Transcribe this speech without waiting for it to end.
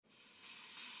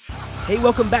Hey,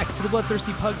 welcome back to the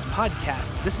Bloodthirsty Pugs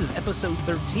podcast. This is episode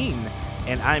 13,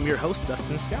 and I'm your host,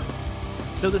 Dustin Scott.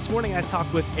 So this morning I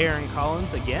talked with Aaron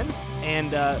Collins again, and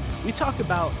we talked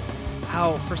about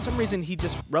how for some reason he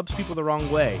just rubs people the wrong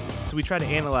way. So we try to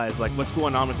analyze like what's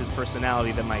going on with his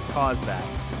personality that might cause that.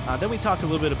 Then we talked a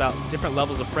little bit about different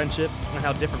levels of friendship and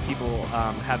how different people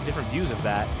have different views of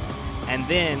that. And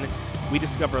then we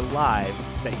discover live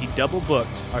that he double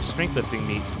booked our strength lifting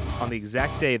meet on the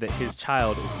exact day that his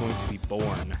child is going to be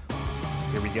born.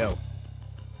 Here we go.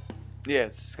 Yeah,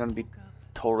 it's going to be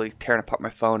totally tearing apart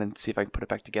my phone and see if I can put it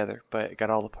back together. But I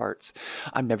got all the parts.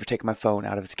 I'm never taking my phone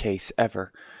out of its case,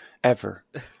 ever. Ever.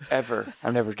 Ever.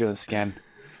 I'm never doing this again.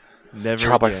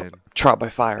 Never again. Trial by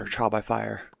fire.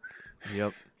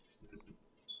 Yep.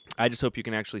 I just hope you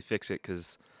can actually fix it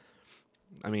because,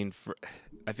 I mean,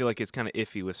 I feel like it's kind of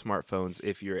iffy with smartphones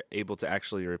if you're able to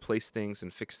actually replace things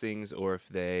and fix things, or if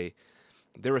there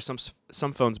were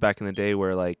some phones back in the day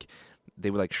where like they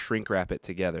would like shrink wrap it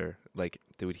together, like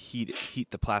they would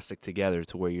heat the plastic together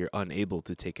to where you're unable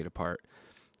to take it apart.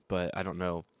 But I don't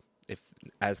know if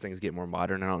as things get more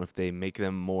modern, I don't know if they make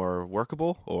them more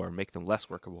workable or make them less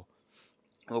workable.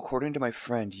 Well, according to my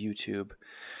friend YouTube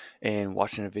and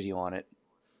watching a video on it,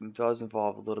 it does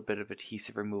involve a little bit of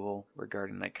adhesive removal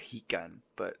regarding like a heat gun,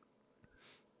 but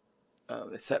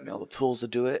they sent me all the tools to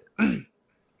do it.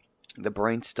 The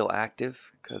brain's still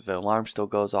active because the alarm still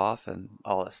goes off and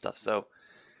all that stuff. So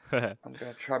I'm going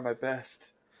to try my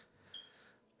best.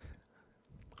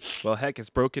 Well, heck, it's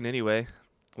broken anyway.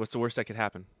 What's the worst that could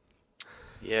happen?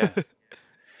 Yeah.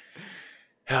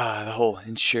 The whole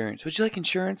insurance. Would you like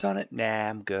insurance on it? Nah,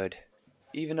 I'm good.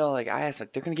 Even though, like, I asked,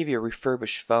 like, they're going to give you a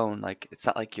refurbished phone. Like, it's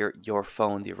not like your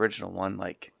phone, the original one.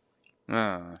 Like,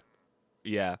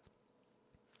 Yeah.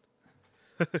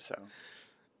 So.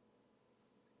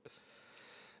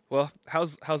 Well,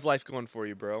 how's life going for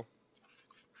you, bro?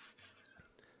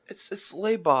 It's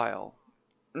labile.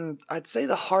 I'd say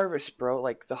the harvest, bro.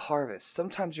 Like, the harvest.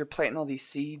 Sometimes you're planting all these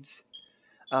seeds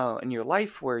in your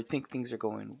life where you think things are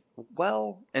going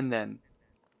well. And then,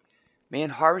 man,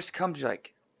 harvest comes, you're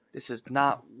like, this is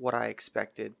not what I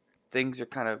expected. Things are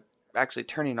kind of actually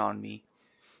turning on me.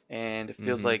 And it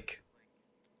feels like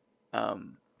it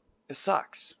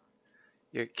sucks.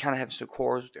 You're kind of having some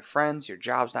quarrels with your friends. Your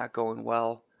job's not going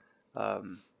well.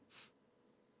 And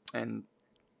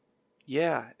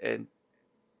yeah, and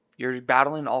you're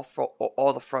battling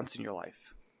all the fronts in your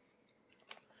life.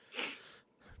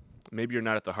 Maybe you're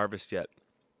not at the harvest yet.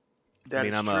 That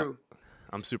is true.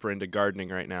 I'm super into gardening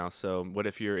right now. So what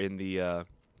if you're in the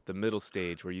middle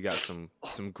stage where you got some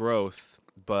growth,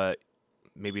 but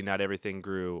maybe not everything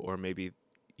grew, or maybe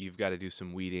you've got to do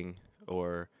some weeding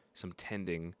or some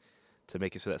tending to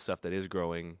make it so that stuff that is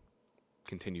growing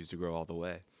continues to grow all the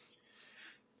way.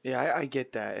 Yeah, I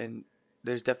get that, and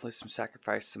there's definitely some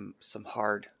sacrifice, some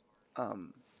hard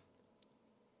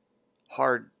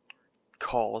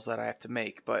calls that I have to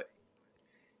make, but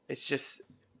it sucks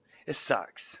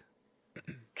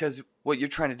because what you're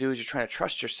trying to do is you're trying to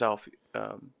trust yourself.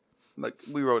 Like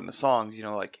we wrote in the songs,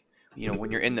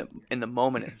 when you're in the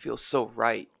moment, it feels so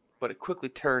right, but it quickly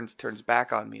turns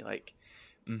back on me. Like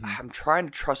I'm trying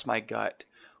to trust my gut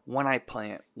when I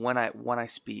plant, when I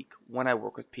speak, when I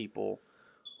work with people,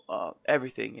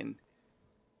 everything. And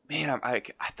man, I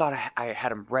thought I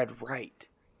had them read right.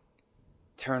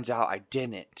 Turns out I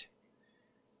didn't.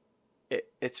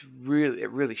 It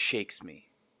really shakes me.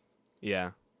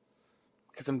 Yeah.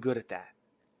 Because I'm good at that.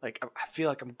 Like I feel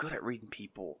like I'm good at reading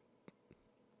people.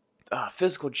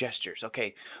 Physical gestures.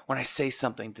 Okay, when I say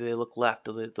something, do they look left?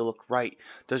 Do they look right?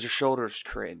 Does their shoulders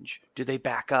cringe? Do they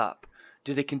back up?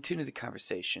 Do they continue the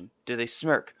conversation? Do they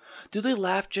smirk? Do they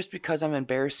laugh just because I'm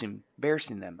embarrassing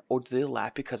them? Or do they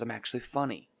laugh because I'm actually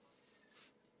funny?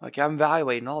 Like, I'm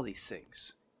evaluating all these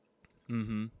things.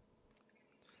 Mm-hmm.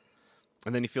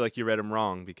 And then you feel like you read them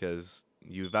wrong because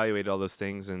you evaluated all those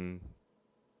things and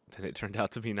then it turned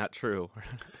out to be not true.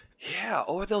 Yeah,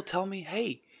 or they'll tell me,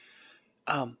 hey,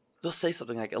 they'll say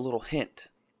something like a little hint.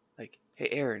 Like, hey,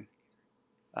 Aaron,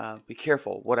 be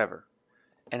careful, whatever.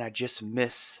 And I just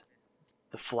miss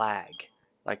the flag.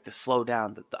 Like, the slow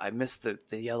down. I miss the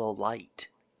yellow light.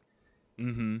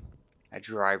 Mm-hmm. I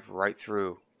drive right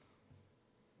through.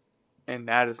 And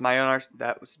that was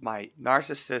my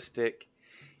narcissistic,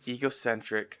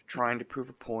 egocentric, trying to prove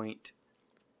a point,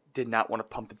 did not want to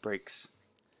pump the brakes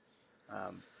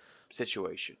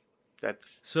situation.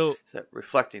 That's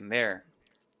reflecting there.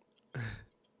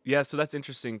 Yeah, so that's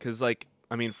interesting because, like,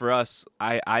 I mean, for us,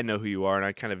 I know who you are, and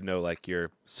I kind of know, like,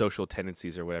 your social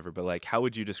tendencies or whatever, but, like, how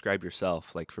would you describe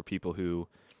yourself, like, for people who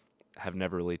have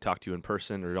never really talked to you in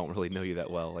person or don't really know you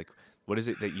that well? Like, What is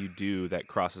it that you do that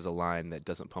crosses a line that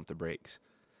doesn't pump the brakes?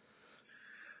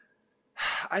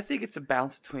 I think it's a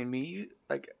balance between me,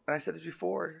 like I said this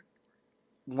before,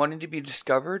 wanting to be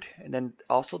discovered and then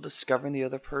also discovering the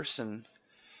other person.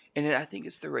 And I think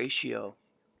it's the ratio.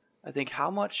 I think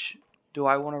how much do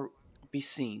I want to be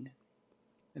seen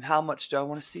and how much do I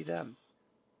want to see them?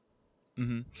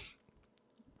 Mm-hmm.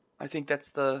 I think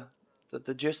that's the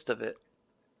gist of it.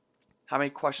 How many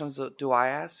questions do I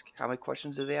ask? How many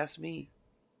questions do they ask me?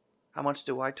 How much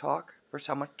do I talk versus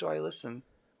how much do I listen?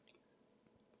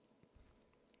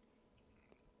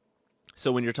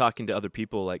 So when you're talking to other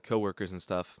people, like coworkers and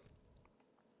stuff,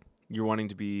 you're wanting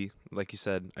to be, like you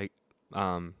said, you're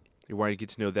wanting to get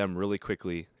to know them really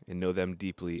quickly and know them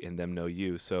deeply and them know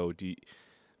you. So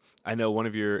I know one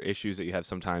of your issues that you have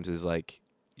sometimes is like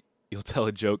you'll tell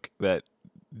a joke that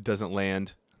doesn't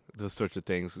land, those sorts of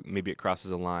things. Maybe it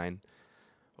crosses a line,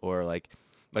 or like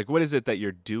what is it that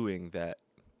you're doing that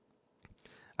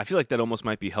I feel like that almost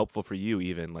might be helpful for you,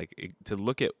 even to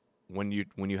look at when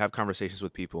you have conversations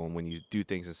with people and when you do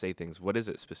things and say things. What is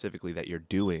it specifically that you're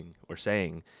doing or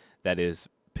saying that is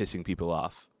pissing people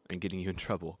off and getting you in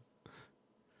trouble?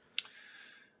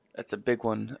 That's a big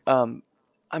one. I'm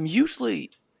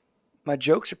usually my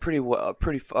jokes are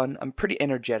pretty fun. I'm pretty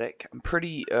energetic. I'm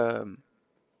pretty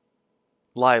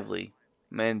lively,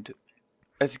 and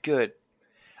it's good.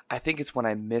 I think it's when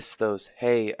I miss those.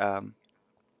 Hey,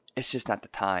 it's just not the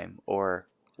time or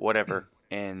whatever,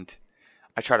 and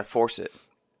I try to force it.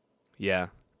 Yeah.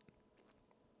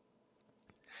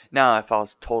 Now, if I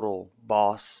was total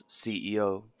boss,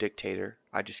 CEO, dictator,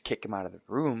 I'd just kick him out of the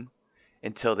room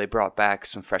until they brought back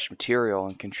some fresh material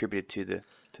and contributed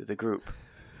to the group.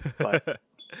 But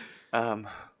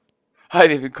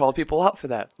I've even called people out for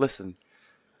that. Listen,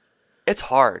 it's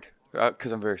hard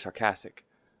because I'm very sarcastic,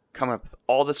 coming up with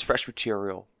all this fresh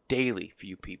material daily for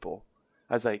you people.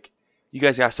 I was like, you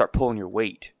guys gotta start pulling your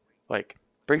weight. Like,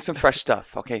 bring some fresh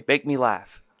stuff, okay? Make me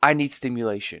laugh. I need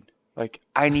stimulation. Like,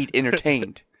 I need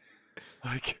entertained.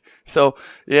 Like, so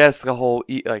yeah, it's the whole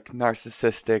like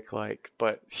narcissistic, like,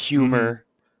 but humor.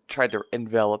 Tried to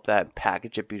envelop that and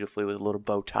package it beautifully with a little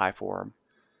bow tie for him.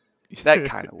 That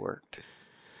kind of worked,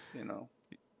 you know.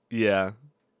 Yeah.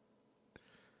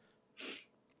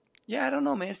 Yeah, I don't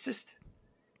know, man. It's just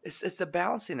it's a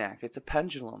balancing act. It's a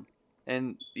pendulum,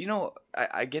 and you know,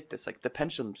 I get this. Like the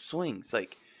pendulum swings.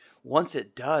 Like once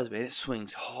it does, man, it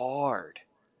swings hard.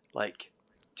 Like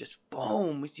just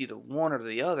boom, it's either one or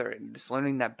the other, and just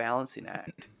learning that balancing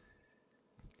act.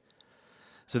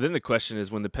 So then the question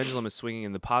is, when the pendulum is swinging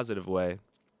in the positive way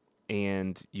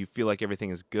and you feel like everything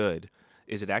is good,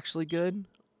 is it actually good?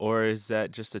 Or is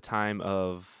that just a time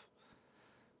of,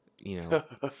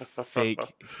 fake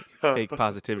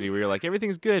positivity where you're like,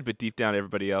 everything's good, but deep down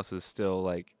everybody else is still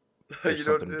like, there's You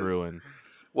know what something it is? brewing.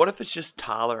 What if it's just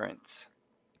tolerance?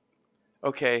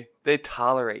 Okay, they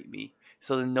tolerate me,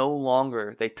 so then no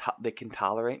longer they can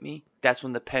tolerate me. That's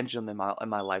when the pendulum in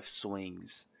my life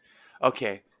swings.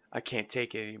 Okay, I can't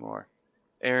take it anymore.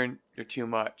 Aaron, you're too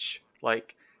much.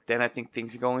 Like then I think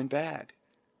things are going bad.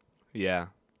 Yeah.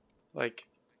 Like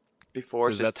before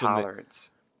it's just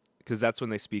tolerance. Because that's when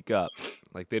they speak up.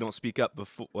 Like they don't speak up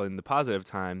before in the positive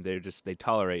time. They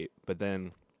tolerate, but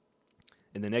then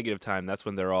in the negative time, that's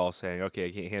when they're all saying, "Okay,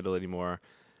 I can't handle it anymore.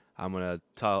 I'm gonna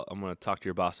talk to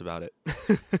your boss about it."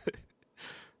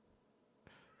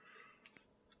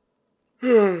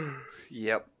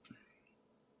 Yep.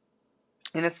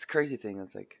 And that's the crazy thing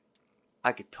is like,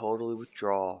 I could totally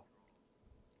withdraw.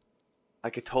 I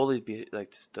could totally be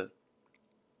like just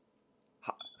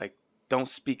like don't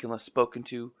speak unless spoken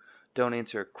to. Don't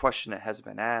answer a question that hasn't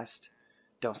been asked.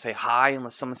 Don't say hi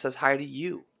unless someone says hi to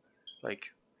you.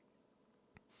 Like,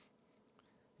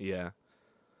 Yeah.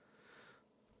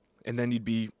 And then you'd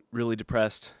be really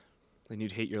depressed, and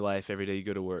you'd hate your life every day you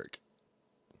go to work.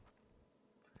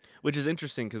 Which is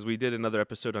interesting because we did another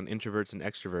episode on introverts and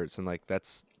extroverts, and like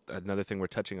that's another thing we're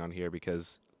touching on here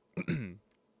because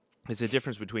it's a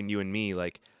difference between you and me.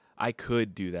 Like I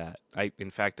could do that.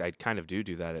 In fact, I kind of do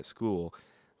that at school.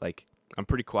 Like I'm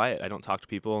pretty quiet. I don't talk to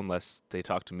people unless they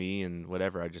talk to me and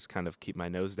whatever. I just kind of keep my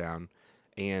nose down,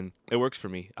 and it works for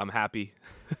me. I'm happy.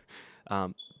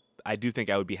 I do think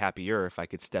I would be happier if I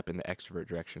could step in the extrovert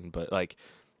direction, but like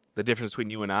the difference between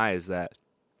you and I is that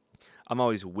I'm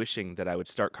always wishing that I would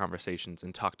start conversations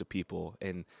and talk to people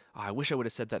and I wish I would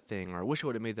have said that thing or I wish I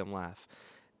would have made them laugh.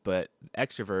 But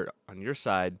extrovert on your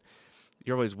side,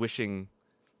 you're always wishing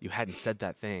you hadn't said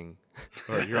that thing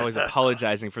or you're always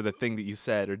apologizing for the thing that you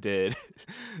said or did.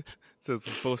 So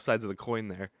it's both sides of the coin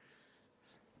there.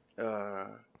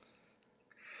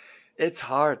 it's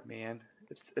hard, man.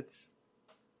 It's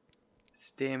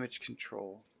It's damage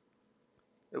control.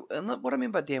 And what I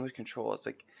mean by damage control, it's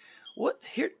like, what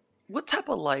type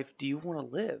of life do you want to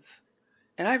live?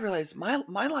 And I realized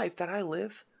my life that I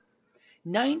live,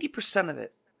 90% of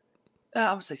it,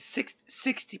 I'm gonna say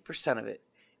 60% of it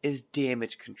is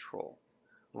damage control,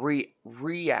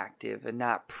 reactive and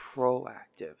not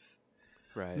proactive.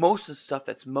 Right. Most of the stuff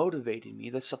that's motivating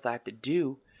me, the stuff that I have to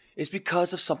do, is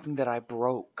because of something that I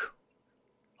broke.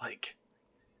 Like,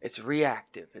 it's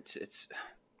reactive.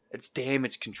 It's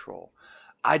damage control.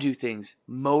 I do things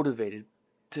motivated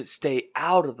to stay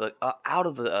out of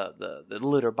the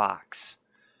litter box,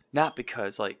 not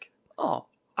because like, oh,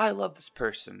 I love this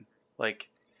person. Like,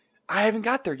 I haven't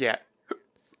got there yet.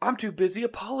 I'm too busy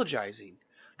apologizing,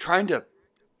 trying to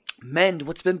mend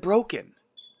what's been broken.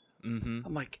 Mm-hmm.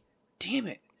 I'm like, damn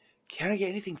it, can't I get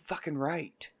anything fucking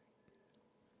right?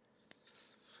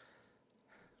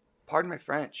 Pardon my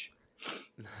French.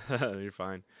 You're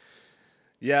fine.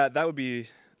 Yeah, that would be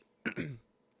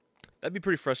that'd be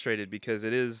pretty frustrated because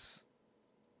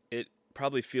it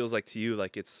probably feels like to you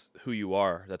like it's who you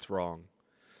are that's wrong.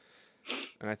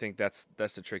 And I think that's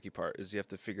the tricky part is you have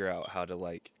to figure out how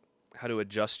to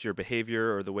adjust your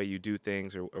behavior or the way you do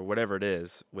things or whatever it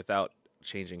is without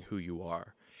changing who you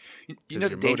are. You know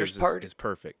the dangerous part? Is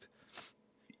perfect.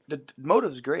 The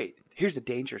motive's great. Here's the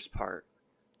dangerous part.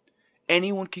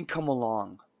 Anyone can come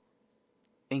along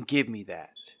and give me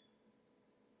that.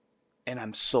 And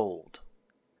I'm sold.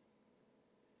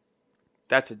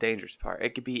 That's the dangerous part.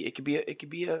 It could be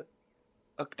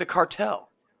the cartel.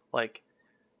 Like,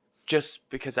 just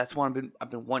because that's what I've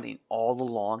been wanting all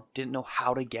along, didn't know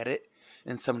how to get it,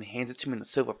 and someone hands it to me in a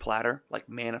silver platter, like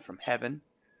manna from heaven.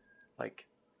 Like,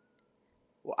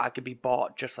 well, I could be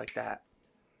bought just like that.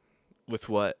 With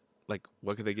what? Like,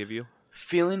 what could they give you?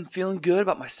 Feeling good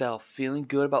about myself, feeling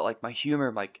good about like my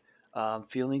humor, like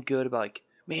feeling good about like,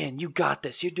 man, you got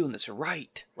this, you're doing this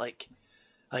right, like,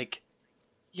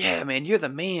 yeah, man, you're the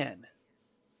man.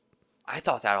 I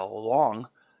thought that all along.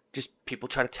 Just people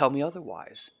try to tell me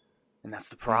otherwise, and that's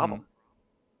the problem. Mm-hmm.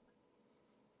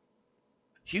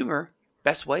 Humor,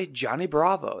 best way, Johnny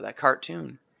Bravo, that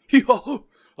cartoon.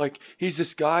 Like, he's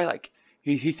this guy, like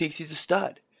he thinks he's a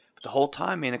stud, but the whole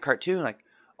time in a cartoon, like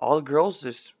all the girls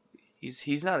just.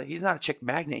 He's not a chick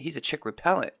magnet. He's a chick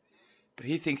repellent, but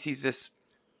he thinks he's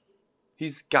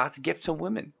God's gift to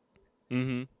women.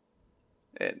 Mm-hmm.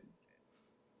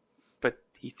 But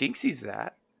he thinks he's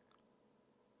that.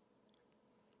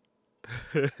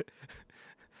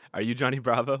 Are you Johnny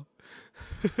Bravo?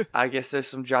 I guess there's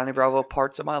some Johnny Bravo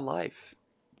parts of my life.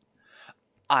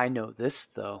 I know this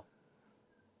though.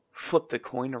 Flip the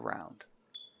coin around.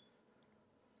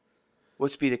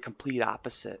 Let's be the complete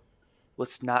opposite.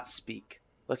 Let's not speak.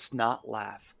 Let's not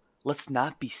laugh. Let's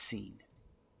not be seen.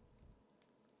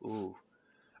 Ooh.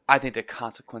 I think the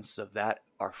consequences of that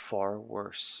are far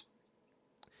worse.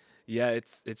 Yeah,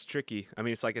 it's tricky. I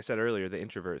mean, it's like I said earlier, the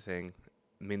introvert thing.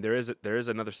 I mean, there is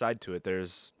another side to it.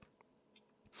 There's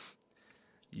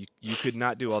you could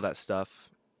not do all that stuff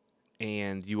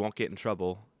and you won't get in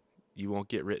trouble. You won't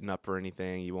get written up or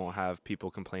anything. You won't have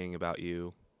people complaining about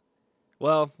you.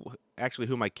 Well, actually,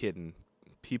 who am I kidding?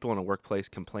 People in a workplace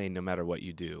complain no matter what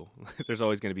you do. There's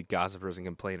always going to be gossipers and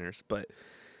complainers, but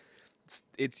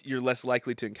you're less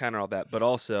likely to encounter all that. But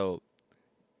also,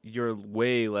 you're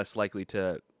way less likely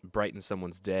to brighten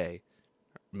someone's day,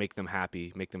 make them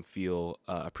happy, make them feel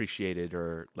appreciated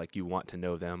or like you want to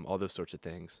know them, all those sorts of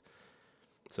things.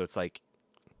 So it's like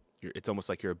it's almost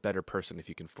like you're a better person if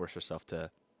you can force yourself to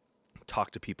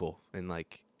talk to people and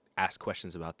like ask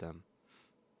questions about them.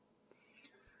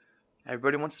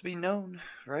 Everybody wants to be known,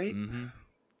 right? Mm-hmm.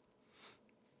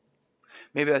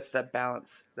 Maybe that's that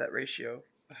balance, that ratio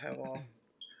I have off.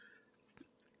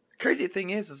 Crazy thing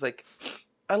is like,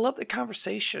 I love the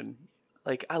conversation.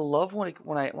 Like, I love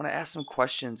when I ask some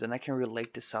questions and I can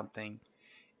relate to something,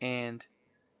 and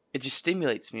it just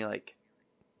stimulates me. Like,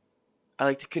 I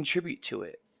like to contribute to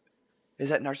it. Is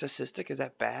that narcissistic? Is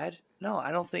that bad? No,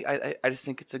 I don't think. I just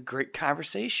think it's a great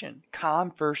conversation.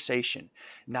 Conversation,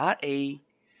 not a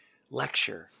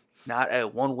lecture, not a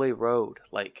one-way road.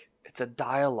 Like, it's a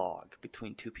dialogue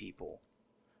between two people.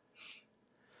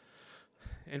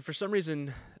 And for some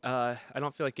reason, I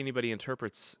don't feel like anybody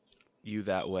interprets you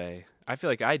that way. I feel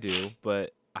like I do,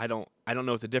 but I don't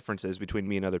know what the difference is between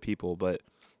me and other people. But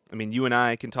I mean, you and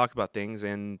I can talk about things,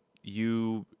 and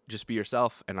you just be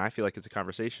yourself, and I feel like it's a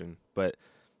conversation. But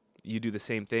you do the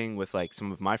same thing with like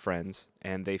some of my friends,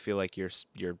 and they feel like you're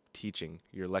teaching,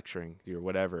 you're lecturing, you're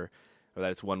whatever. Or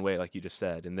that it's one way, like you just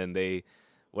said, and then they,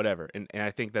 whatever. And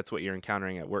I think that's what you're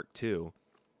encountering at work, too.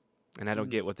 And I don't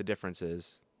get what the difference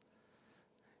is.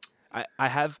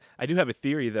 I do have a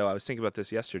theory though. I was thinking about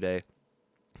this yesterday.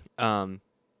 Um,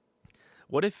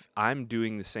 what if I'm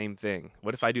doing the same thing?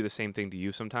 What if I do the same thing to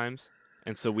you sometimes?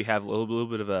 And so we have a little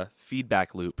bit of a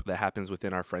feedback loop that happens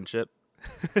within our friendship.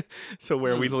 So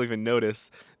where we Hmm. don't even notice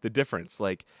the difference.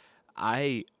 Like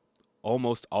I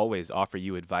almost always offer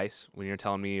you advice when you're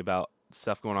telling me about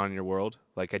stuff going on in your world.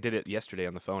 Like I did it yesterday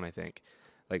on the phone, I think.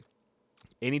 Like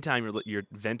anytime you're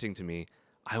venting to me,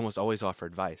 I almost always offer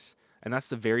advice. And that's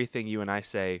the very thing you and I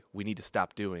say we need to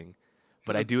stop doing.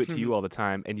 But I do it to you all the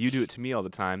time, and you do it to me all the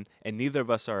time, and neither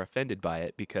of us are offended by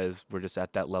it because we're just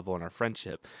at that level in our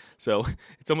friendship. So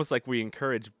it's almost like we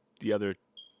encourage the other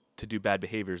to do bad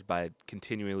behaviors by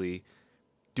continually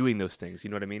doing those things.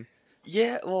 You know what I mean?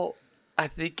 Yeah, well, I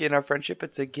think in our friendship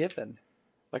it's a given.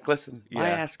 Like, listen, my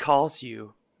Yeah. ass calls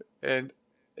you, and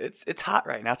it's hot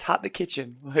right now. It's hot in the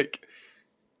kitchen. Like,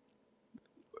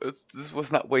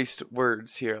 let's not waste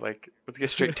words here. Like, let's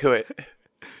get straight to it.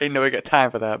 Ain't nobody got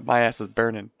time for that. My ass is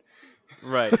burning.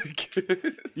 Right.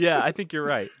 Yeah, I think you're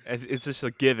right. It's just a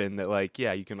given that, like,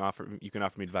 yeah, you can offer me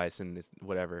advice and it's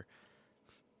whatever.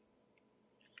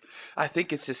 I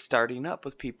think it's just starting up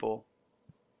with people.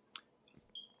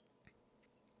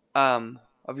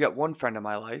 I've got one friend in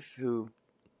my life who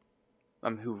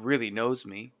really knows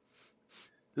me,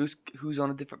 who's on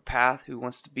a different path, who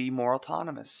wants to be more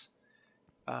autonomous.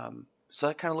 So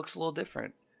that kind of looks a little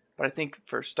different. But I think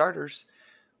for starters,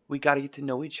 we got to get to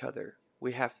know each other.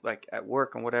 We have, like, at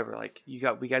work and whatever, like, we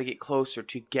got to get closer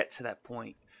to get to that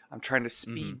point. I'm trying to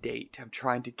speed date. I'm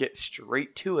trying to get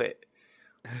straight to it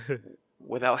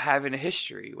without having a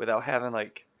history, without having,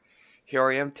 like, here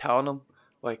I am telling them,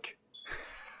 like,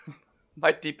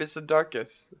 my deepest and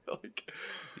darkest. Like,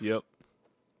 Yep.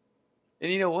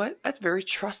 and you know what? That's very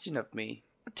trusting of me.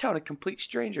 I'm telling a complete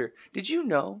stranger. Did you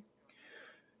know?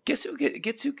 Guess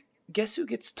who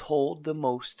gets told the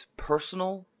most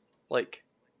personal, like,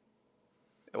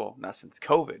 well, not since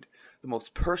COVID, the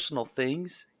most personal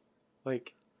things?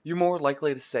 Like, you're more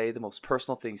likely to say the most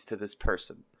personal things to this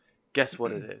person. Guess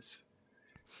what it is?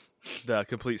 The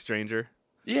complete stranger.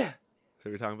 Yeah. That's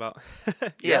what we're talking about. Yeah,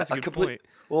 Yeah, that's a good complete. point.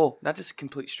 Well, not just a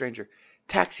complete stranger.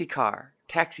 Taxi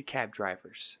cab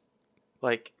drivers.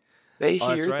 Like, they Oh,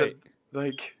 that's hear right.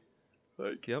 like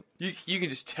Yep. you can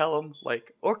just tell them,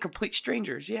 like, or complete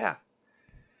strangers, yeah.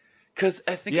 Because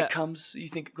I think Yeah. it comes. You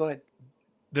think, go ahead.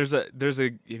 There's a.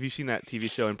 Have you seen that TV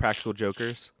show Impractical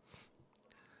Jokers?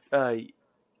 Uh, I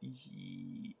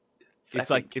It's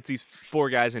like think. it's these four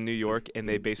guys in New York, and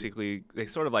they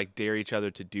sort of like dare each other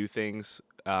to do things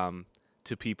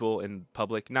to people in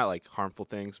public, not like harmful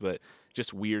things, but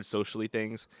just weird socially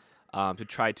things, to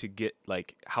try to get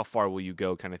like how far will you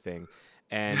go kind of thing.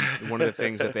 And one of the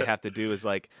things that they have to do is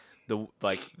like the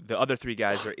other three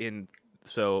guys are in.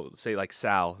 So say like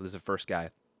Sal is the first guy.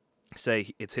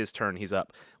 Say it's his turn, he's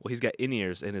up. Well, he's got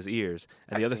in-ears in his ears,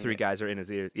 and the I've other seen three it. guys are in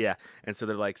his ears. Yeah, and so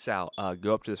they're like, Sal,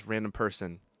 go up to this random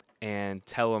person and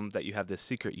tell them that you have this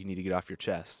secret you need to get off your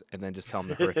chest, and then just tell them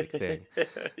the horrific thing.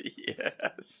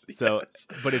 Yes, So, yes.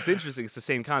 but it's interesting. It's the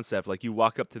same concept. Like you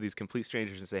walk up to these complete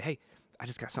strangers and say, "Hey, I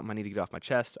just got something I need to get off my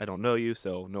chest. I don't know you,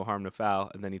 so no harm, no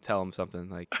foul." And then you tell them something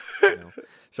like,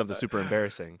 something super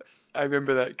embarrassing. I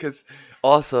remember that because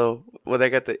also when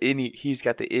he's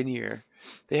got the in ear.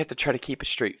 They have to try to keep a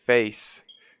straight face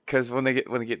because when they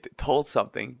get told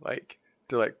something, like,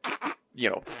 they're like,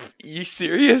 you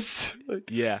serious? Like,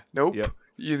 Yeah. nope. Yep.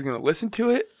 You're either gonna listen to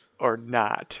it or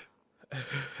not.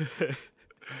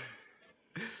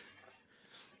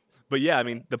 But yeah, I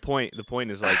mean, the point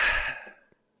is like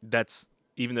that's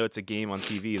even though it's a game on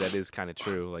TV, that is kind of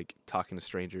true. Like talking to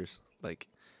strangers, like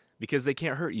because they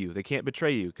can't hurt you, they can't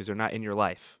betray you because they're not in your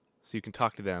life, so you can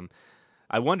talk to them.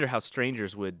 I wonder how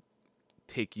strangers would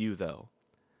take you though.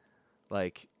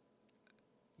 Like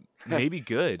maybe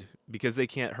good because they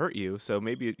can't hurt you, so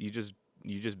maybe you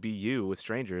just be you with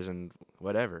strangers and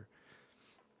whatever.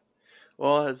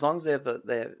 Well, as long as they have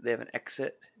an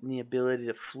exit and the ability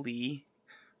to flee,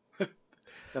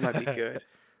 that might be good.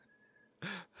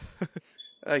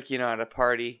 Like, at a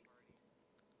party,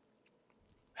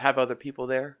 have other people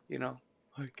there.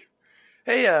 Like,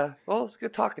 hey, well, it's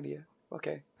good talking to you.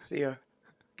 Okay, see ya.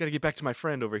 Got to get back to my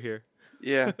friend over here.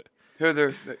 Yeah.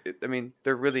 They're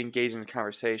really engaged in the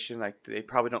conversation. Like, they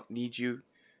probably don't need you.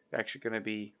 They're actually going to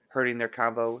be hurting their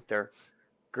convo with their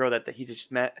girl that he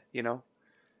just met,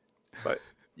 But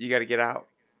you got to get out.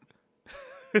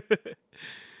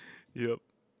 Yep.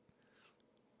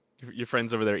 Your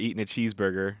friend's over there eating a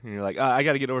cheeseburger, and you're like, I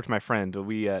got to get over to my friend. I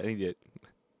need to.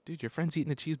 Dude, your friend's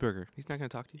eating a cheeseburger. He's not going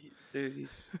to talk to you. Dude,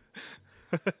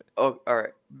 Oh, all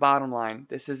right. Bottom line,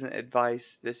 this isn't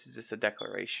advice. This is just a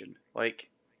declaration. Like,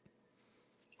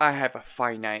 I have a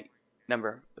finite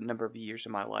number of years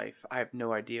in my life. I have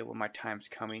no idea when my time's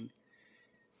coming.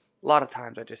 A lot of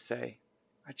times I just say,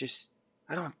 I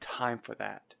don't have time for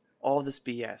that. All this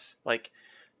BS. Like,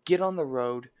 get on the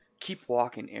road, keep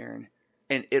walking, Aaron,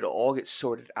 and it'll all get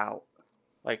sorted out.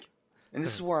 Like, and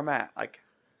this is where I'm at. Like,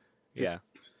 Yeah.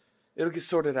 It'll get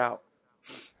sorted out.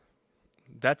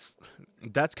 That's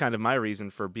kind of my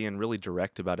reason for being really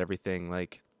direct about everything.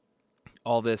 Like,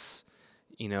 all this,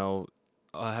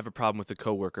 I have a problem with a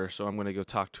coworker, so I'm going to go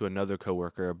talk to another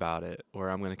coworker about it, or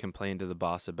I'm going to complain to the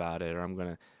boss about it,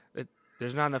 or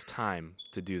there's not enough time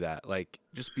to do that. Like,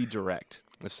 just be direct.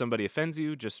 If somebody offends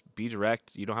you, just be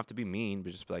direct. You don't have to be mean,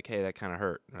 but just be like, hey, that kind of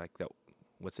hurt. Like,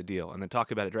 what's the deal? And then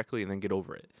talk about it directly and then get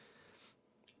over it.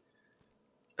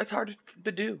 That's hard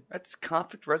to do. That's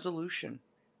conflict resolution.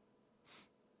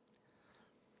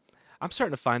 I'm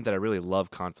starting to find that I really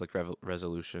love conflict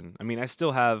resolution. I mean, I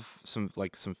still have some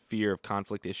fear of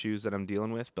conflict issues that I'm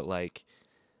dealing with, but like,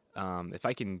 if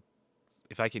I can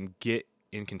get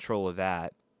in control of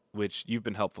that, which you've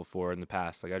been helpful for in the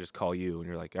past, like I just call you and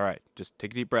you're like, all right, just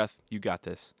take a deep breath, you got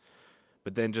this.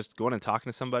 But then just going and talking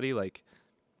to somebody, like,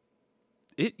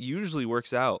 it usually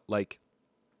works out. Like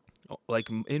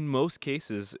in most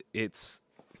cases, it's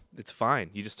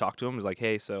fine. You just talk to them, it's like,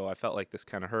 hey, so I felt like this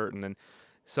kind of hurt, and then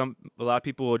a lot of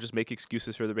people will just make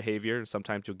excuses for their behavior, and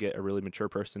sometimes you'll get a really mature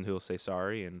person who will say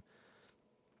sorry. And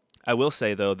I will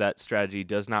say, though, that strategy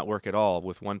does not work at all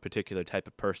with one particular type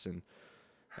of person.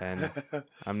 And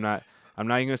I'm not even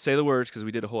going to say the words because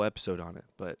we did a whole episode on it,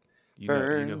 but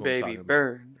burn, know who baby, I'm talking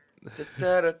burn. Da,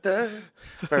 da, da, da.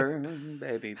 Burn,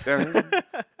 baby, burn.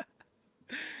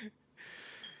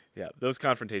 Yeah, those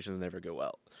confrontations never go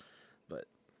well. But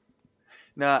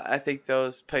no, I think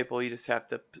those people, you just have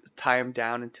to tie them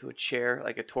down into a chair,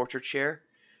 like a torture chair,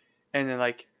 and then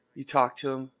like you talk to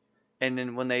them, and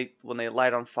then when they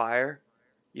light on fire,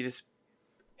 you just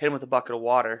hit them with a bucket of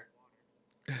water,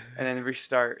 and then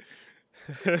restart.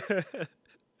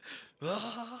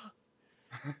 Oh,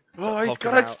 he's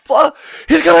gonna explode!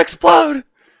 He's gonna explode!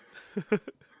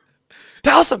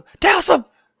 Douse him! Douse him!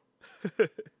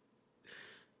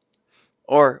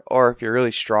 Or if you're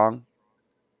really strong,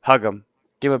 hug him.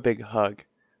 Give him a big hug.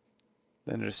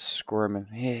 Then just squirming.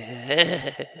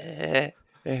 And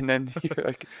then you're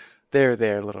like, there,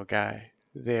 little guy.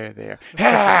 There.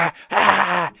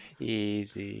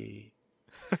 Easy.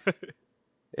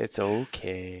 It's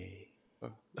okay.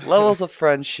 Levels of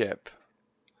friendship.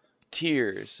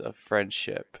 Tiers of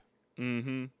friendship.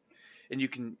 Mm-hmm. And you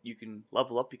can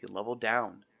level up, you can level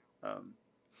down.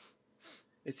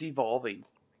 It's evolving.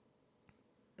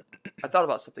 I thought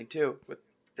about something too with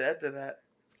that.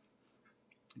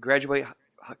 Graduate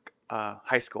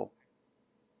high school.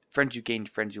 Friends you gain,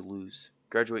 friends you lose.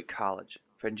 Graduate college.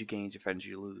 Friends you gain, friends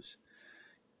you lose.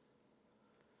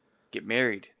 Get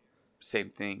married. Same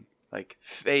thing. Like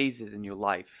phases in your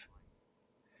life.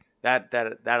 That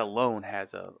alone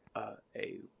has a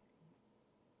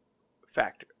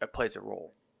factor. It plays a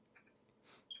role.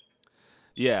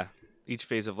 Yeah. Each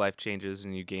phase of life changes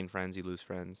and you gain friends, you lose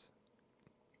friends.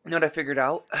 You know what I figured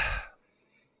out?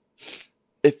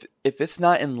 If it's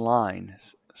not in line,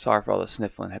 sorry for all the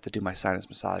sniffling, I have to do my sinus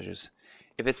massages.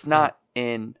 If it's not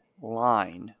in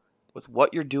line with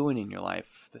what you're doing in your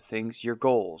life, the things, your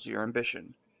goals, your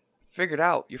ambition, figured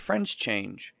out, your friends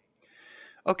change.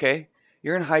 Okay,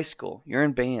 you're in high school, you're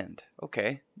in band.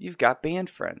 Okay, you've got band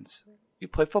friends. You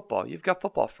play football, you've got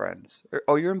football friends.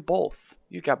 Or you're in both.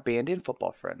 You've got band and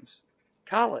football friends.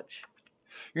 College.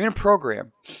 You're in a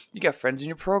program. You got friends in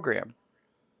your program.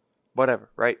 Whatever,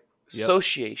 right? Yep.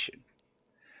 Association.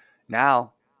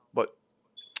 Now, but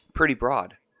pretty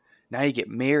broad. Now you get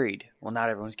married. Well, not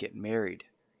everyone's getting married.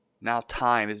 Now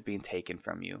time is being taken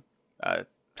from you.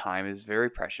 Time is very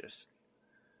precious.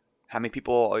 How many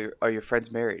people are your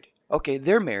friends married? Okay,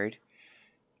 they're married.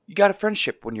 You got a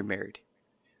friendship when you're married.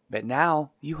 But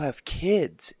now you have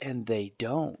kids and they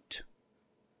don't.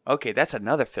 Okay, that's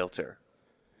another filter.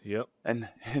 Yep. And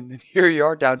here you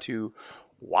are down to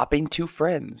whopping 2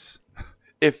 friends,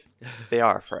 if they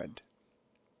are a friend.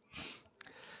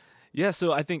 Yeah,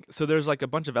 so I think there's like a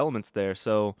bunch of elements there.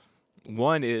 So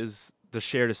one is the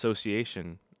shared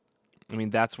association. I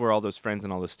mean, that's where all those friends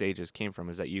and all those stages came from,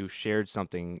 is that you shared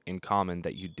something in common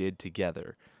that you did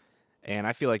together. And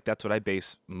I feel like that's what I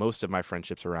base most of my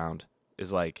friendships around,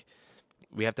 is like,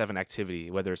 we have to have an activity,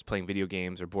 whether it's playing video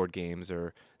games or board games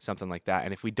or something like that.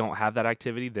 And if we don't have that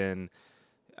activity, then,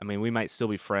 I mean, we might still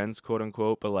be friends, quote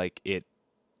unquote, but like it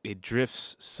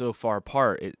drifts so far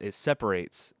apart. It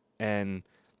separates. And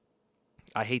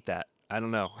I hate that. I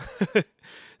don't know.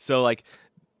 So like,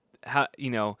 how,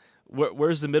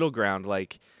 where's the middle ground?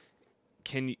 Like,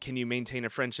 can you maintain a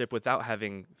friendship without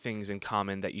having things in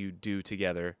common that you do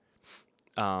together?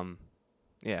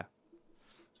 Yeah.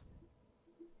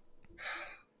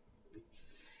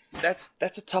 That's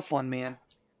a tough one, man.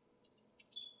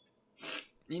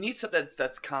 You need something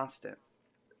that's constant.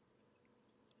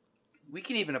 We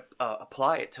can even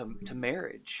apply it to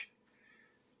marriage.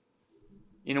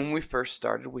 You know, when we first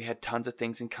started, we had tons of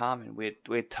things in common. We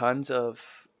had tons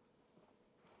of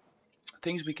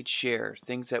things we could share,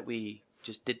 things that we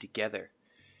just did together.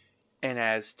 And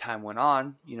as time went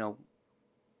on, you know,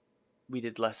 we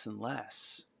did less and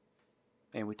less.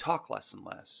 And we talk less and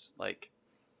less. Like,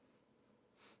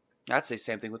 I'd say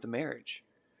same thing with the marriage.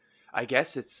 I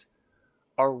guess it's,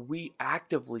 are we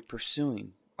actively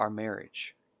pursuing our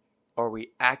marriage? Are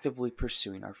we actively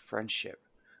pursuing our friendship?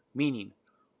 Meaning,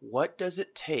 what does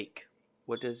it take?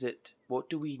 What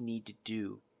do we need to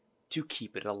do to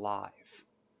keep it alive?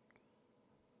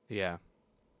 Yeah.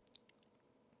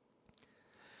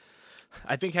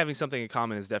 I think having something in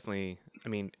common is definitely, I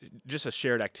mean, just a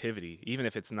shared activity, even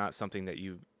if it's not something that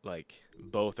you like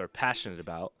both are passionate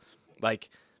about. Like,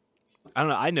 I don't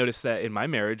know, I noticed that in my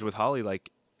marriage with Holly, like,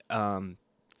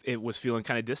 it was feeling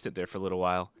kind of distant there for a little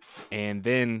while. And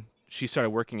then she started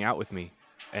working out with me,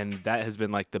 and that has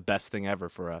been like the best thing ever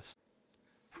for us.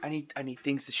 I need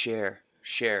things to share.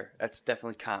 Share. That's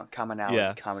definitely commonality,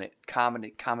 Yeah.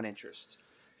 common interest.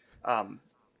 And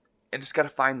just got to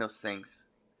find those things.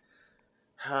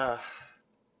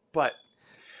 But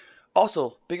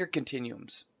also bigger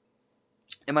continuums.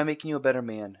 Am I making you a better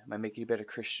man? Am I making you a better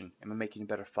Christian? Am I making you a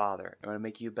better father? Am I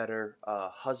making you a better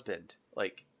husband?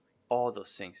 Like, all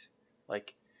those things.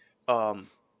 Like, do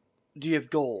you have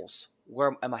goals?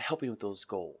 Where am I helping with those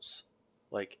goals?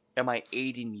 Like, am I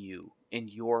aiding you in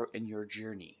your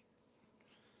journey?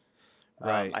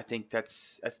 Right. I think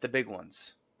that's the big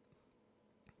ones.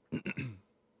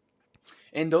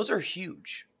 And those are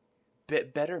huge.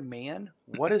 Better man?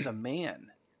 What is a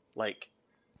man? Like,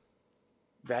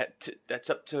 that's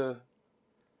up to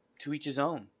each his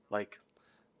own. Like,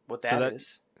 what that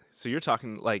is. So you're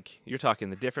talking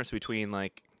the difference between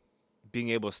like being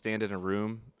able to stand in a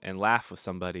room and laugh with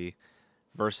somebody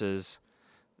versus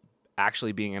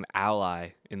actually being an ally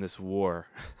in this war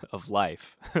of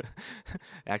life.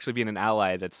 Actually being an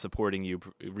ally that's supporting you,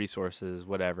 resources,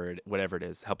 whatever it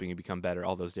is, helping you become better,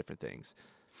 all those different things.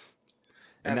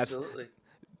 And Absolutely.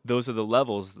 those are the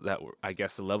levels that I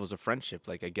guess the levels of friendship.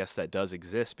 Like, I guess that does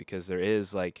exist because there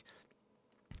is like,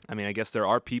 I mean, I guess there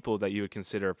are people that you would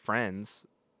consider friends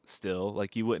still.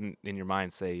 Like, you wouldn't in your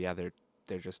mind say, yeah, they're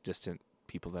just distant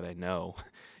people that I know.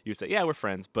 You would say, yeah, we're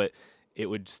friends, but it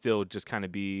would still just kind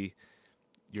of be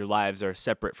your lives are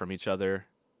separate from each other,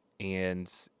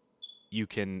 and you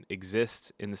can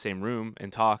exist in the same room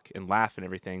and talk and laugh and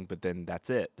everything, but then that's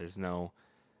it. There's no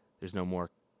more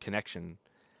connection.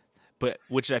 But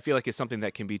which I feel like is something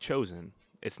that can be chosen.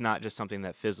 It's not just something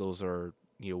that fizzles or,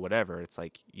 you know, whatever. It's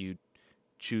like you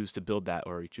choose to build that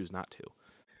or you choose not to.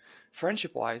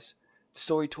 Friendship wise, the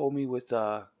story told me with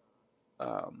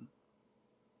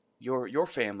your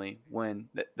family when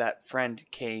that friend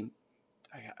came.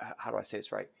 How do I say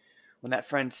this right? When that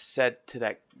friend said to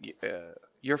that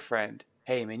your friend,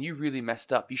 "Hey man, you really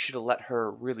messed up. You should have let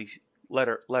her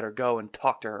go and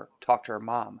talk to her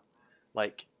mom."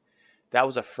 Like, that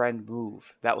was a friend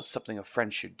move. That was something a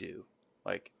friend should do.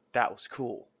 Like, that was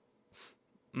cool.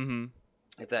 Mm-hmm.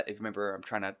 If you remember, I'm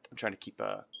trying to keep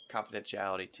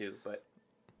confidentiality too, but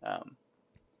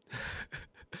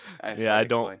I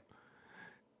don't.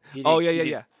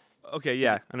 Yeah. Okay,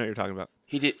 yeah, I know what you're talking about.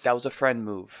 He did. That was a friend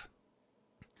move.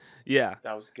 Yeah,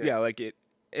 that was good. Yeah, like it,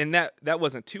 and that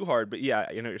wasn't too hard, but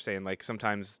yeah, you know what you're saying. Like,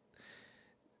 sometimes,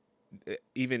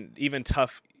 even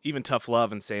tough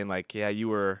love and saying like, yeah, you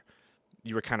were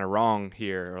kind of wrong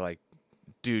here, or like,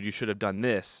 dude, you should have done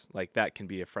this. Like, that can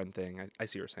be a friend thing. I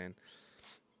see what you're saying.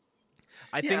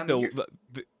 I think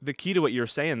the key to what you're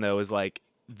saying though is like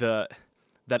that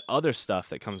other stuff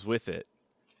that comes with it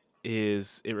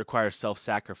is it requires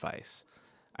self-sacrifice.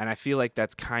 And I feel like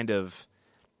that's kind of,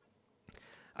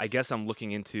 I guess I'm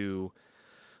looking into,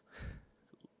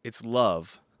 it's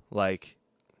love. Like,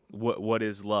 what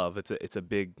is love? It's a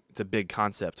big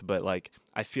concept, but like,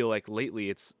 I feel like lately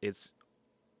it's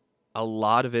a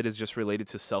lot of it is just related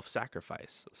to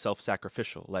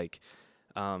self-sacrificial. Like,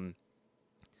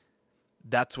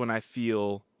 that's when I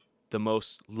feel the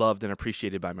most loved and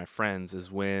appreciated by my friends,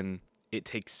 is when it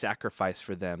takes sacrifice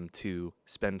for them to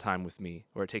spend time with me,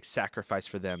 or it takes sacrifice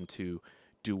for them to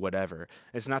do whatever.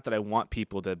 It's not that I want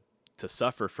people to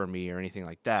suffer for me or anything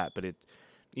like that, but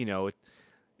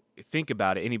think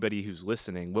about it, anybody who's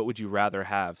listening, what would you rather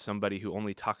have? Somebody who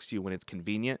only talks to you when it's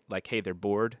convenient, like, hey, they're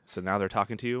bored, so now they're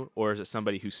talking to you? Or is it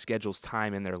somebody who schedules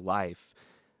time in their life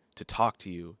to talk to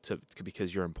you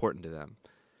because you're important to them?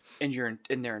 And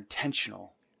they're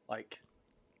intentional. Like,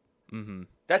 Mm-hmm.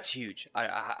 that's huge.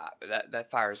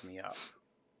 That fires me up.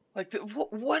 Like,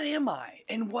 what am I?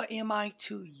 And what am I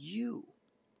to you?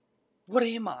 What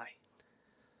am I?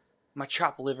 My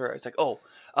chopped liver. It's like, oh,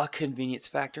 a convenience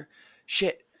factor.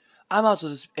 Shit. I might as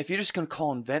well just, if you're just going to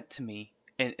call and vent to me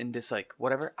and just like,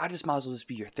 whatever, I just might as well just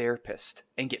be your therapist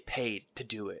and get paid to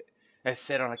do it. And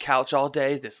sit on a couch all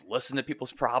day, just listen to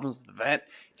people's problems, vent,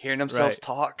 hearing themselves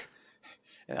talk.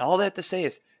 And all they have to say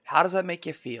is, how does that make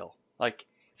you feel? Like,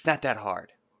 it's not that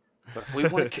hard. But if we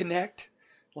want to connect,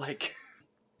 like...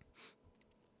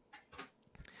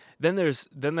 Then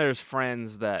there's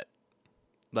friends that,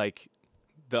 like,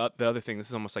 the other thing, this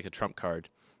is almost like a trump card.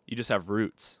 You just have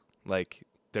roots. Like,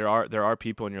 there are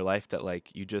people in your life that,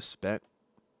 like, you just spent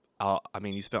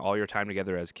you spent all your time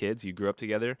together as kids. You grew up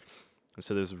together. And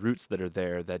so there's roots that are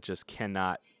there that just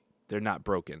they're not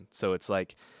broken. So it's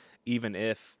like, even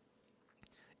if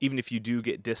you do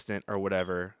get distant or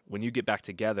whatever, when you get back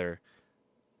together,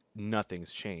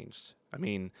 nothing's changed. I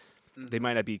mean, they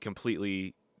might not be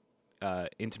completely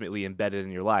intimately embedded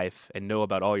in your life and know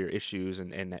about all your issues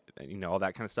and you know, all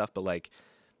that kind of stuff. But like,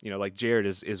 you know, like Jared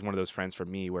is one of those friends for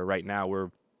me where right now we're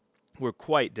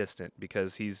quite distant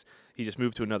because he just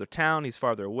moved to another town. He's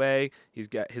farther away.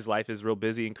 His life is real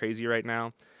busy and crazy right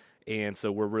now. And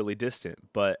so we're really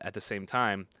distant. But at the same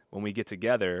time, when we get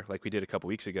together, like we did a couple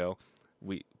weeks ago,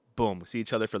 we see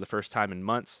each other for the first time in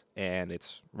months, and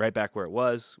it's right back where it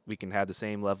was. We can have the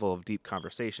same level of deep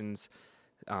conversations,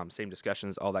 same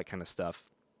discussions, all that kind of stuff.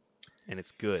 And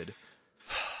it's good.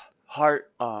 I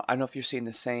don't know if you're seeing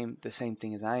the same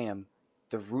thing as I am.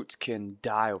 The roots can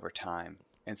die over time.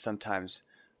 And sometimes,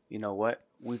 you know what?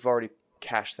 We've already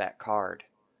cashed that card.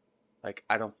 Like,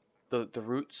 the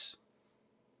roots,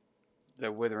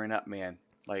 they're withering up, man.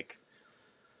 Like,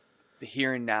 the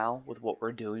here and now with what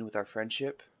we're doing with our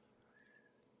friendship,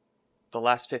 the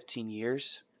last 15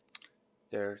 years,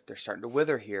 they're starting to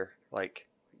wither here. Like,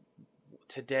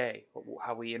 today,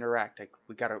 how we interact, like,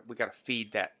 we gotta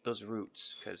feed those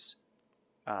roots, because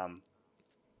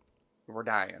we're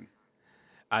dying.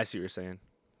 I see what you're saying.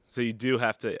 So you do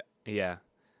have to, yeah.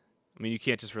 I mean, you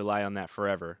can't just rely on that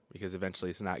forever because eventually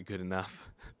it's not good enough.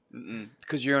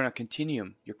 Because you're on a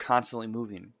continuum. You're constantly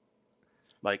moving.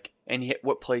 Like, and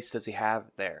what place does he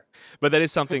have there? But that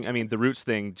is something, I mean, the roots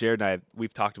thing, Jared and I,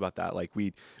 we've talked about that. Like,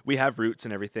 we have roots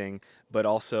and everything, but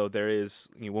also there is,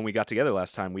 you know, when we got together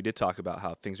last time, we did talk about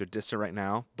how things are distant right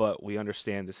now, but we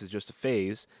understand this is just a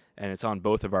phase, and it's on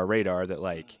both of our radar that,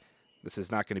 like, this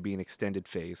is not going to be an extended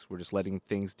phase. We're just letting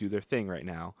things do their thing right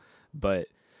now. But,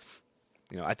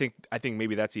 you know, I think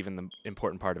maybe that's even the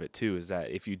important part of it too, is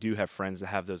that if you do have friends that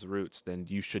have those roots, then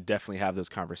you should definitely have those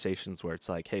conversations where it's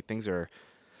like, hey, things are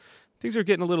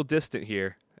getting a little distant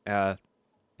here. I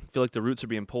feel like the roots are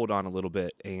being pulled on a little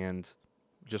bit, and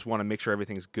just want to make sure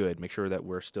everything's good. Make sure that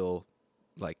we're still,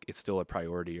 like, it's still a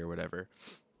priority or whatever.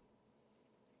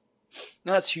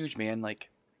 No, that's huge, man. Like,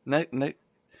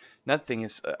 another thing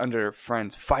is under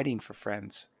friends, fighting for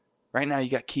friends. Right now,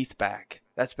 you got Keith back.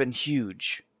 That's been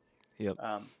huge. Yep.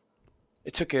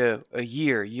 It took a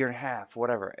year and a half,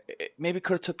 whatever. Maybe it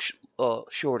could have took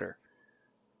shorter.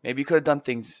 Maybe you could have done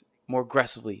things more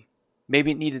aggressively.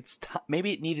 Maybe it needed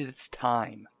its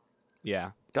time.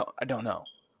 Yeah. I don't know.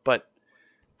 But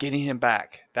getting him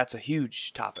back, that's a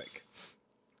huge topic.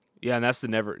 Yeah, and that's the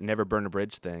never burn a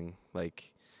bridge thing.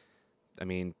 Like, I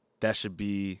mean, that should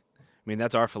be, I mean,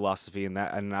 that's our philosophy, and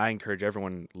I encourage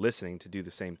everyone listening to do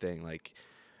the same thing. Like,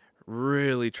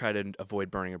 really try to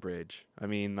avoid burning a bridge. I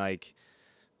mean, like,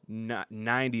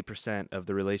 90% of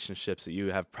the relationships that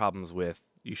you have problems with,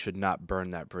 you should not burn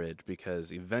that bridge,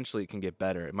 because eventually it can get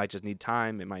better. It might just need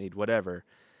time. It might need whatever.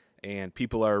 And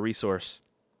people are a resource,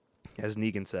 as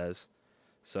Negan says.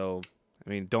 So, I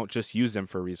mean, don't just use them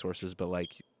for resources, but,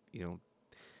 like, you know,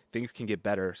 things can get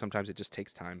better. Sometimes it just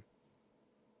takes time.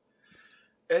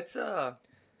 It's,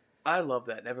 I love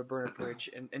that. Never burn a bridge.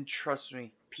 And trust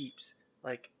me, peeps,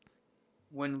 like,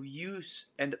 when you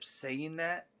end up saying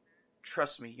that,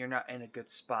 trust me, you're not in a good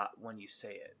spot when you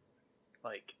say it.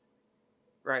 Like,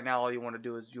 right now, all you want to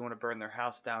do is you want to burn their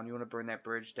house down. You want to burn that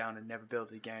bridge down and never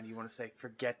build it again. You want to say,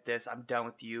 forget this. I'm done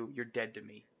with you. You're dead to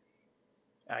me.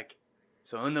 Like,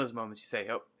 so in those moments, you say,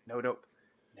 oh, nope.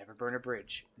 Never burn a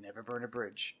bridge. Never burn a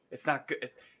bridge. It's not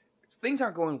good. Things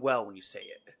aren't going well when you say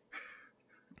it.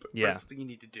 But it's something you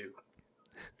need to do.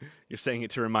 You're saying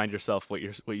it to remind yourself what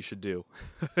you should do.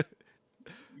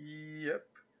 Yep.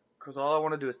 Because all I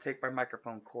want to do is take my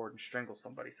microphone cord and strangle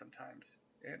somebody sometimes.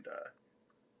 And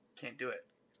can't do it.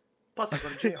 Plus, I go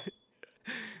to jail.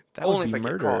 That Only would be if I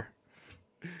get murder.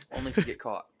 caught. Only if you get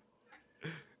caught.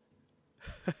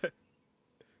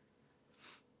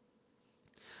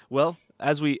 Well,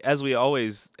 as we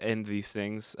always end these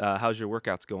things, how's your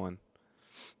workouts going?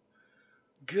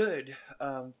 Good.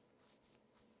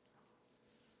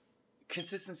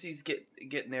 Consistency's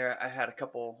getting there. I had a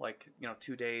couple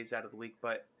 2 days out of the week,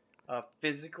 but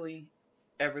physically,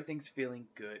 everything's feeling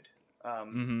good.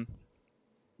 Mm-hmm.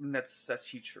 And that's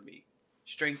huge for me.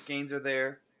 Strength gains are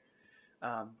there.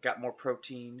 Got more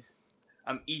protein.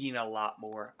 I'm eating a lot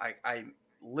more. I'm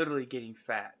literally getting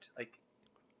fat. Like,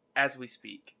 as we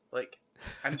speak. Like,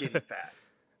 I'm getting fat.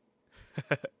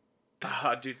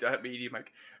 Dude, I'm eating,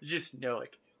 like, just know,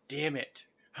 like, damn it.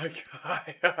 Like,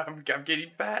 I'm getting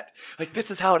fat. Like,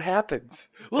 this is how it happens.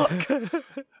 Look,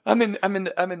 I'm in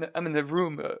the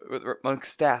room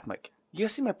amongst staff. I'm like, you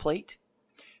guys see my plate?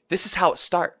 This is how it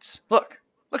starts. Look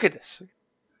at this.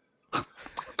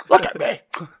 Look at me.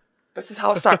 This is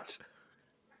how it starts.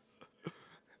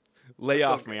 Lay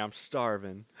off me. I'm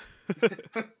starving.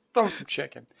 Throw some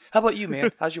chicken. How about you,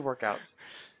 man? How's your workouts?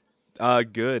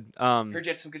 Good. Heard you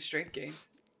had some good strength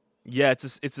gains. Yeah,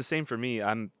 it's the same for me.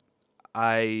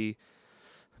 My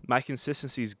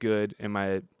consistency is good, and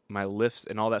my lifts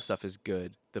and all that stuff is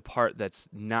good. The part that's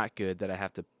not good that I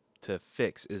have to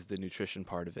fix is the nutrition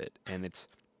part of it, and it's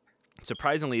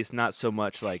surprisingly it's not so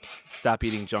much like stop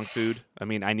eating junk food. I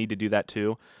mean, I need to do that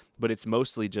too, but it's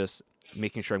mostly just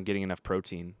making sure I'm getting enough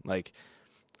protein. Like,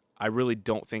 I really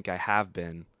don't think I have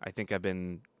been. I think I've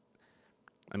been.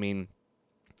 I mean,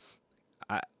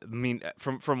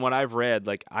 from what I've read,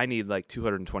 like, I need like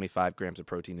 225 grams of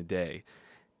protein a day,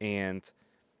 and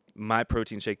my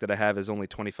protein shake that I have is only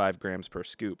 25 grams per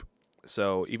scoop.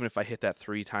 So even if I hit that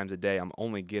 3 times a day, I'm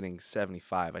only getting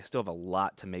 75. I still have a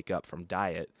lot to make up from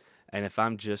diet. And if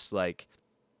I'm just like,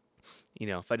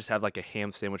 if I just have like a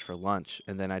ham sandwich for lunch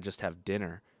and then I just have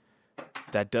dinner,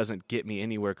 that doesn't get me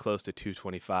anywhere close to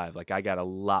 225. Like, I got a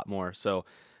lot more. So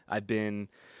I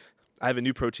have a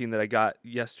new protein that I got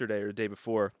yesterday or the day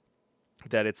before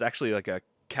that it's actually like a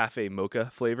cafe mocha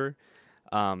flavor,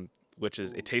 which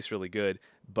is, it tastes really good,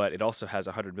 but it also has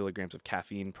 100 milligrams of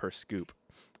caffeine per scoop.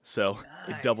 So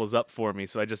It doubles up for me.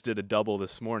 So I just did a double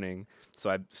this morning. So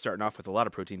I'm starting off with a lot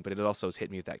of protein, but it also has hit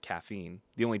me with that caffeine.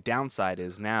 The only downside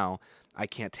is now I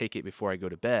can't take it before I go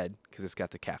to bed because it's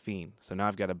got the caffeine. So now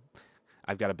I've got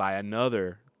to buy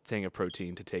another thing of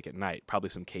protein to take at night, probably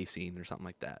some casein or something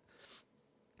like that.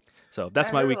 So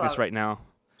that's my weakness right now.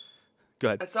 Go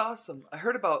ahead. That's awesome. I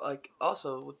heard about,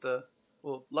 also with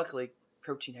luckily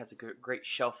protein has a great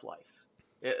shelf life.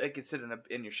 It can sit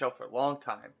in your shelf for a long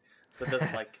time. So it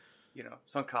doesn't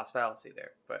sunk cost fallacy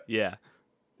there. But yeah,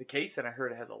 the casein, I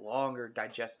heard, it has a longer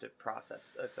digestive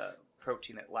process. It's a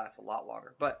protein that lasts a lot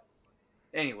longer. But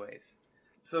anyways,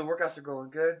 so the workouts are going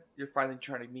good. You're finally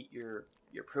trying to meet your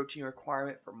protein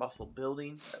requirement for muscle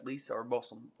building, at least, or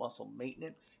muscle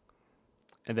maintenance.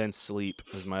 And then sleep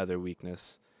is my other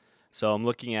weakness. So I'm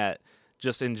looking at,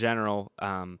 just in general,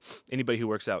 anybody who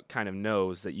works out kind of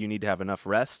knows that you need to have enough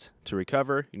rest to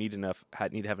recover. You need to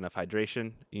have enough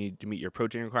hydration. You need to meet your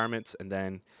protein requirements. And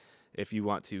then if you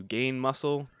want to gain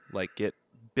muscle, like get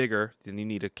bigger, then you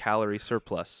need a calorie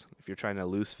surplus. If you're trying to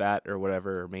lose fat or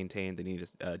whatever or maintain, then you need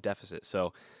a deficit.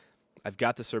 So I've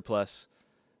got the surplus.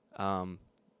 I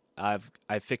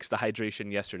fixed the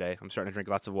hydration yesterday. I'm starting to drink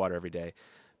lots of water every day.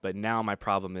 But now my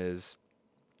problem is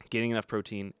getting enough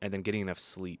protein and then getting enough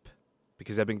sleep.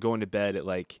 Because I've been going to bed at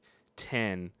like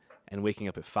 10 and waking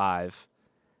up at 5.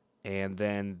 And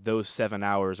then those 7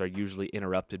 hours are usually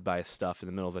interrupted by stuff in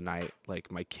the middle of the night,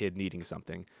 like my kid needing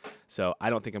something. So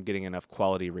I don't think I'm getting enough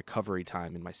quality recovery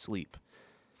time in my sleep.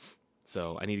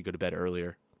 So I need to go to bed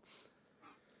earlier.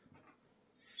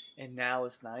 And now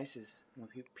what's nice is when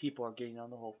people are getting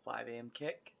on the whole 5 a.m.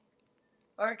 kick.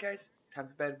 All right, guys, time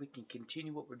for bed. We can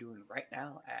continue what we're doing right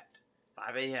now at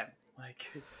 5 a.m.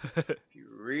 Like, if you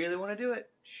really want to do it,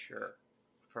 sure.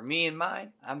 For me and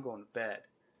mine, I'm going to bed.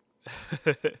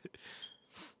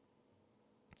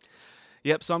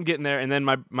 Yep, so I'm getting there. And then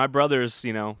my brothers,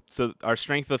 so our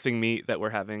strength lifting meet that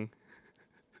we're having.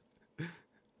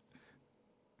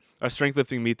 Our strength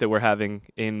lifting meet that we're having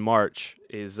in March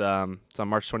is it's on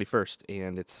March 21st,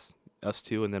 and it's us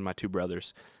two and then my 2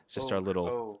 brothers. It's just our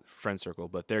little friend circle,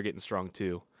 but they're getting strong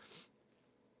too.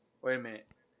 Wait a minute.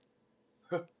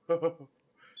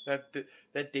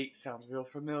 That date sounds real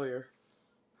familiar.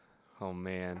 Oh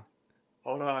man.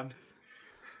 Hold on.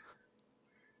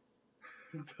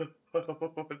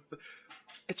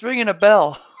 It's ringing a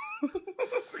bell.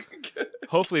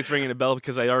 Hopefully it's ringing a bell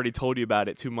because I already told you about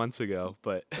it 2 months ago.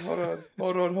 But hold on.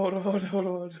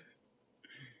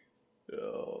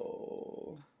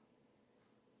 Oh.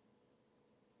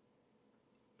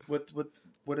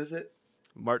 What is it?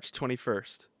 March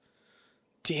 21st.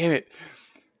 Damn it.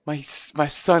 My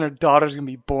son or daughter's going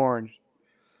to be born.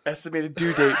 Estimated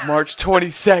due date March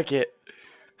 22nd.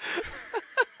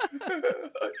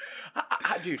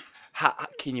 Dude,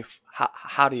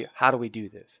 how do we do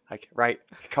this? Like, right?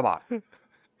 Come on.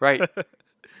 Right?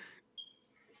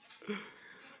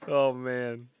 Oh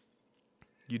man.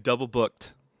 You double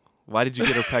booked. Why did you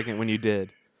get her pregnant when you did?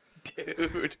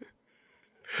 Dude.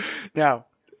 Now,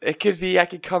 it could be I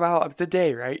could come out up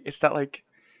today, right? It's not like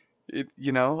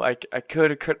like I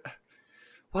could.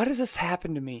 Why does this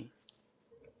happen to me?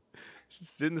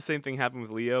 Didn't the same thing happen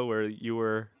with Leo where you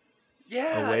were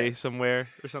Yeah, away somewhere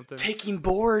or something? taking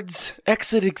boards,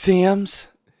 exit exams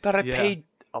that I paid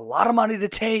a lot of money to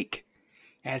take,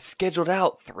 and it's scheduled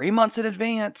out 3 months in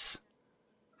advance.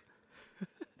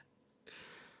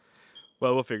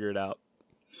 Well, we'll figure it out.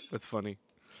 That's funny.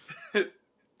 All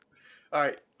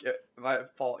right, my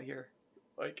fault here.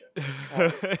 Like,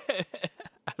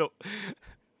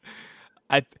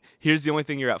 Here's the only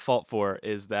thing you're at fault for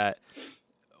is that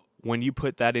when you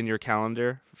put that in your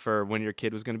calendar for when your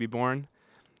kid was going to be born,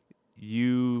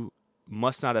 you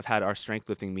must not have had our strength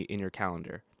lifting meet in your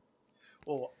calendar.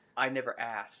 Well, I never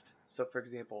asked. So, for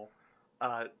example,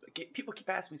 people keep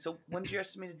asking me, so when's your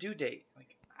estimated due date?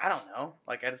 Like, I don't know.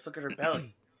 Like, I just look at her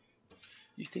belly.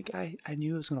 You think I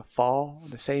knew it was going to fall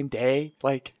on the same day?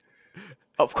 Like,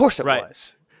 of course it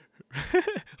was.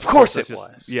 Of course it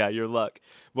was. Yeah, your luck.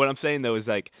 What I'm saying, though, is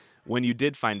like when you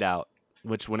did find out,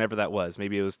 whenever that was,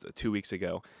 maybe it was 2 weeks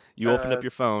ago, you opened up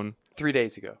your phone. 3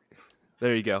 days ago.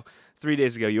 There you go. 3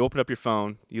 days ago, you opened up your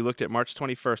phone, you looked at March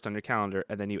 21st on your calendar,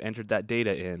 and then you entered that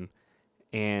data in.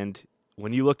 And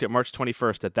when you looked at March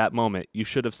 21st at that moment, you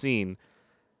should have seen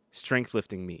strength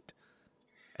lifting meet.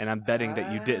 And I'm betting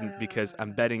that you didn't because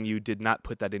I'm betting you did not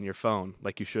put that in your phone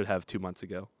like you should have 2 months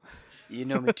ago. You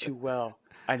know me too well.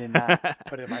 I did not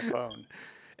put it in my phone.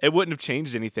 It wouldn't have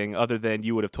changed anything other than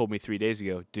you would have told me 3 days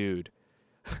ago, dude,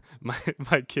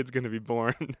 my kid's going to be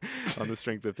born on the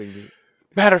strength lifting meet.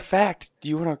 Matter of fact, do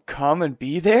you want to come and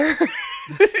be there?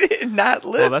 Not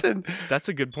lifting. Well, that's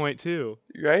a good point too.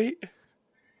 Right?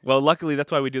 Well, luckily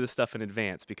that's why we do this stuff in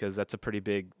advance because that's a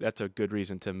good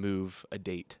reason to move a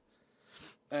date.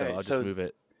 So I'll just move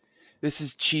it. This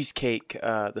is cheesecake,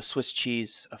 the Swiss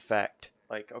cheese effect.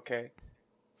 Like, okay.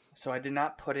 So I did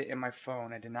not put it in my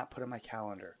phone. I did not put it in my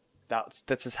calendar.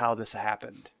 This is how this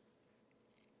happened.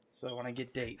 So when I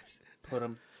get dates, put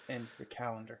them in your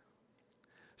calendar.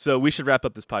 So we should wrap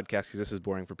up this podcast because this is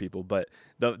boring for people. But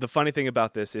the funny thing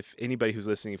about this, if anybody who's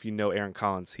listening, if you know Aaron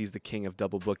Collins, he's the king of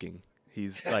double booking.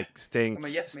 He's like staying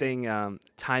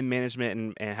time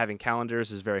management and having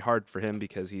calendars is very hard for him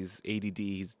because he's ADD.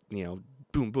 He's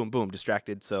boom, boom, boom,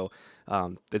 distracted. So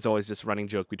there's always this running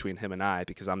joke between him and I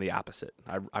because I'm the opposite.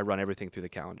 I run everything through the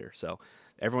calendar. So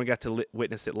everyone got to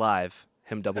witness it live,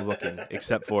 him double booking,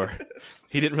 except for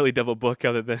he didn't really double book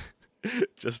other than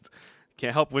just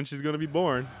can't help when she's going to be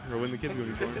born or when the kid's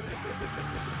going to be born.